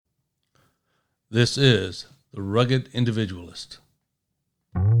This is The Rugged Individualist.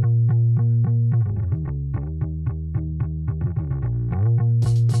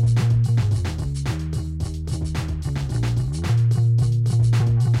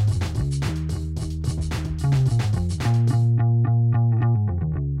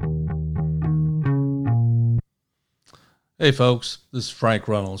 Hey folks, this is Frank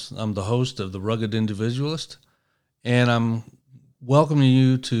Runnels. I'm the host of The Rugged Individualist, and I'm welcoming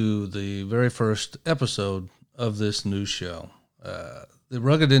you to the very first episode of this new show. The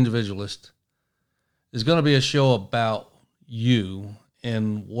Rugged Individualist is going to be a show about you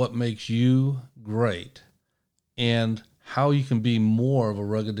and what makes you great and how you can be more of a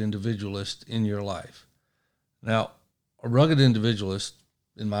rugged individualist in your life. Now, a rugged individualist,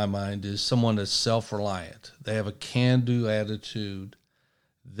 in my mind, is someone that's self-reliant. They have a can-do attitude.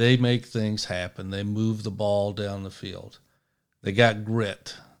 They make things happen. They move the ball down the field. They got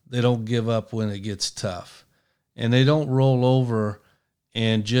grit. They don't give up when it gets tough. And they don't roll over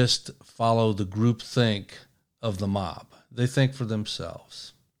and just follow the groupthink of the mob. They think for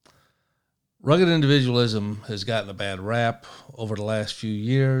themselves. Rugged individualism has gotten a bad rap over the last few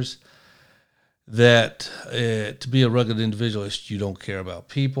years. That to be a rugged individualist, you don't care about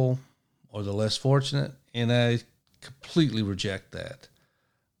people or the less fortunate, and I completely reject that.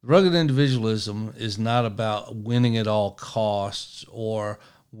 Rugged individualism is not about winning at all costs or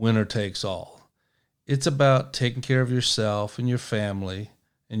winner takes all. It's about taking care of yourself and your family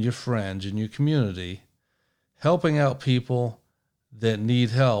and your friends and your community, helping out people that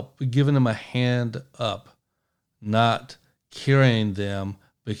need help, giving them a hand up, not carrying them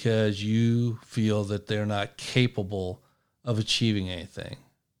because you feel that they're not capable of achieving anything.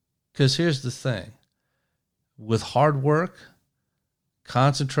 Because here's the thing. With hard work,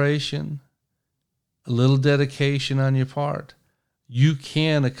 concentration, a little dedication on your part, you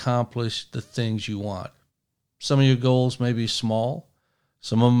can accomplish the things you want. Some of your goals may be small,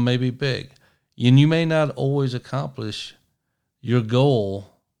 some of them may be big, and you may not always accomplish your goal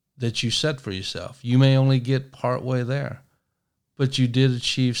that you set for yourself. You may only get partway there, but you did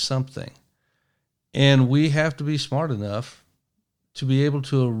achieve something. And we have to be smart enough to be able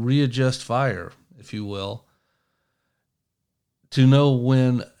to readjust fire, if you will, to know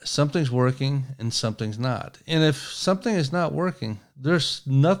when something's working and something's not. And if something is not working, there's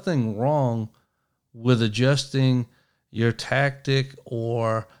nothing wrong with adjusting your tactic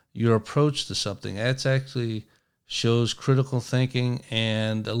or your approach to something. That's actually shows critical thinking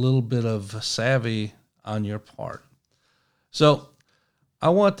and a little bit of savvy on your part. So I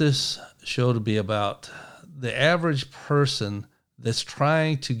want this show to be about the average person that's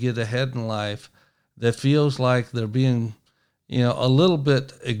trying to get ahead in life, that feels like they're being, a little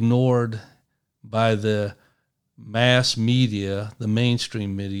bit ignored by the mass media, the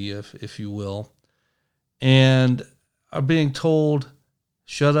mainstream media, if you will, and are being told,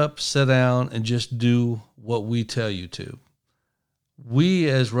 shut up, sit down, and just do what we tell you to. We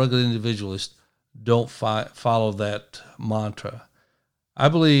as rugged individualists don't follow that mantra. I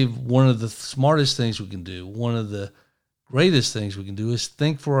believe one of the smartest things we can do, one of the greatest things we can do, is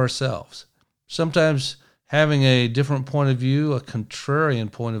think for ourselves. Sometimes having a different point of view, a contrarian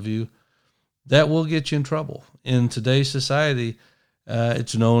point of view, that will get you in trouble. In today's society,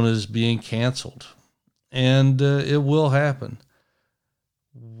 it's known as being canceled, and it will happen.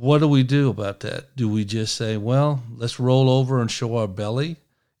 What do we do about that? Do we just say, well, let's roll over and show our belly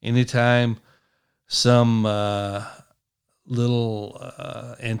anytime some little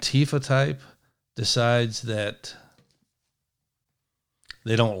Antifa type decides that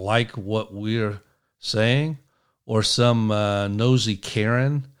they don't like what we're saying, or some nosy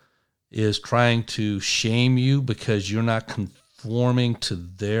Karen is trying to shame you because you're not conforming to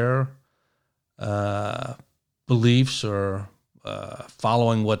their beliefs or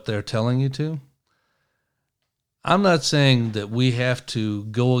following what they're telling you to? I'm not saying that we have to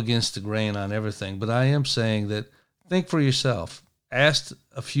go against the grain on everything, but I am saying that think for yourself. Ask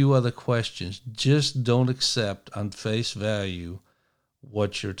a few other questions. Just don't accept on face value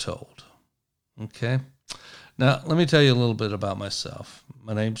what you're told. Okay? Now, let me tell you a little bit about myself.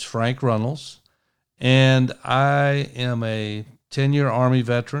 My name's Frank Runnels, and I am a 10-year Army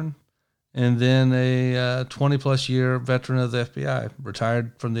veteran and then a 20-plus year veteran of the FBI.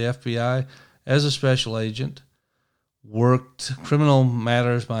 Retired from the FBI as a special agent. Worked criminal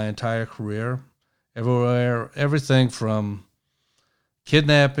matters my entire career. Everything from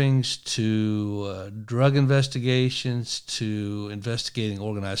kidnappings to drug investigations to investigating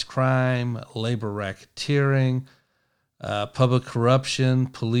organized crime, labor racketeering, public corruption,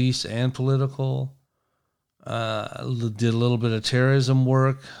 police and political, Did a little bit of terrorism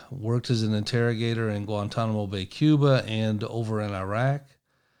work, worked as an interrogator in Guantanamo Bay, Cuba, and over in Iraq.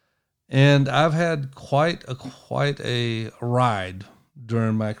 And I've had quite a ride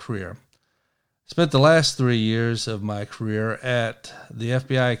during my career. Spent the last 3 years of my career at the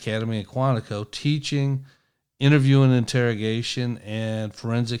FBI Academy in Quantico teaching interview and interrogation and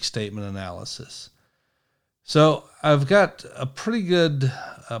forensic statement analysis. So I've got a pretty good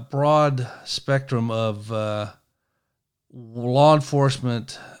broad spectrum of law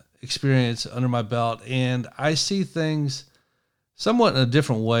enforcement experience under my belt, and I see things somewhat in a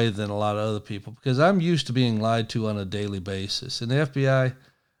different way than a lot of other people because I'm used to being lied to on a daily basis. In the FBI,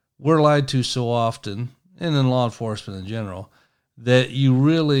 we're lied to so often, and in law enforcement in general, that you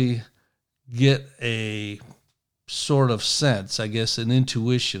really get a sort of sense, I guess, an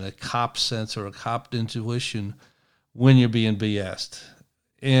intuition, a cop sense or a cop intuition when you're being BS'd.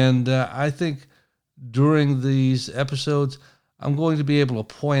 And I think during these episodes, I'm going to be able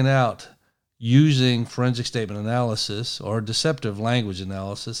to point out, using forensic statement analysis or deceptive language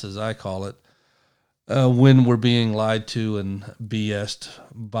analysis, as I call it, when we're being lied to and BS'd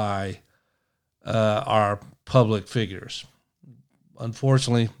by our public figures.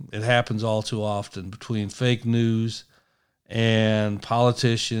 Unfortunately, it happens all too often between fake news and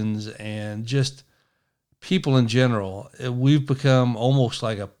politicians and just people in general. We've become almost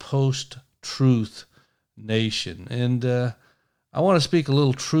like a post-truth nation. And I want to speak a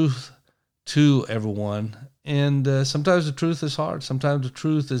little truth to everyone. And sometimes the truth is hard. Sometimes the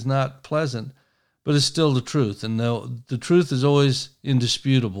truth is not pleasant, but it's still the truth. And the truth is always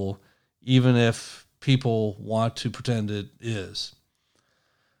indisputable, even if people want to pretend it is.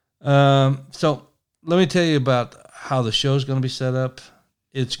 So let me tell you about how the show is going to be set up.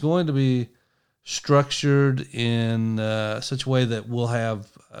 It's going to be structured in such a way that we'll have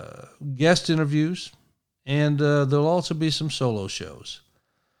guest interviews, and there'll also be some solo shows.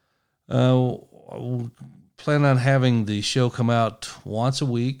 We'll plan on having the show come out once a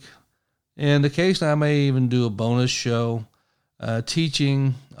week, and occasionally I may even do a bonus show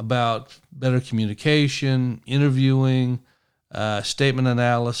teaching about better communication, interviewing, statement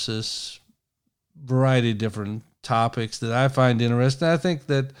analysis, variety of different topics that I find interesting. I think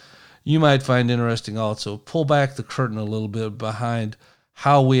that you might find interesting also. Pull back the curtain a little bit behind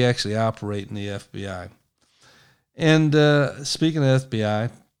how we actually operate in the FBI. And speaking of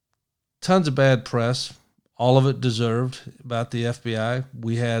FBI, tons of bad press, all of it deserved, about the FBI.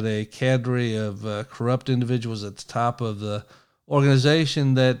 We had a cadre of corrupt individuals at the top of the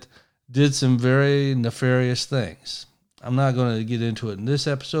organization that did some very nefarious things. I'm not going to get into it in this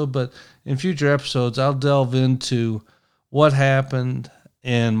episode, but in future episodes, I'll delve into what happened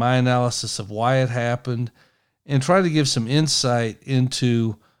and my analysis of why it happened and try to give some insight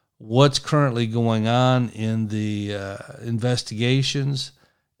into what's currently going on in the investigations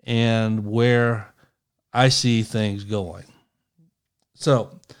and where I see things going.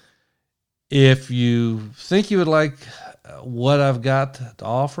 So if you think you would like what I've got to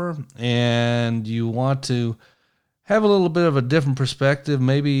offer and you want to have a little bit of a different perspective,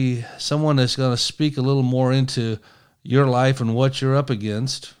 maybe someone that's going to speak a little more into your life and what you're up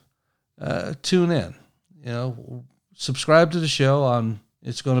against, tune in. Subscribe to the show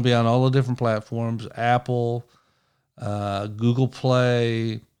it's going to be on all the different platforms: Apple, Google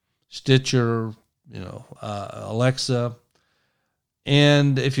Play, Stitcher, Alexa.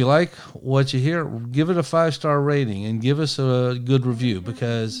 And if you like what you hear, give it a 5-star rating and give us a good review,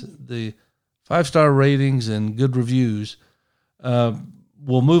 because the 5-star ratings and good reviews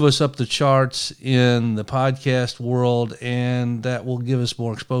will move us up the charts in the podcast world, and that will give us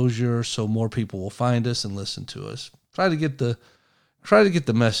more exposure so more people will find us and listen to us. Try to get the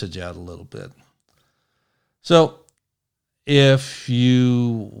message out a little bit. So if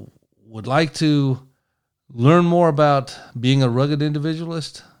you would like to learn more about being a rugged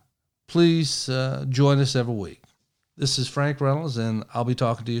individualist, please join us every week. This is Frank Reynolds, and I'll be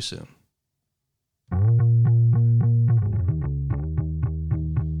talking to you soon.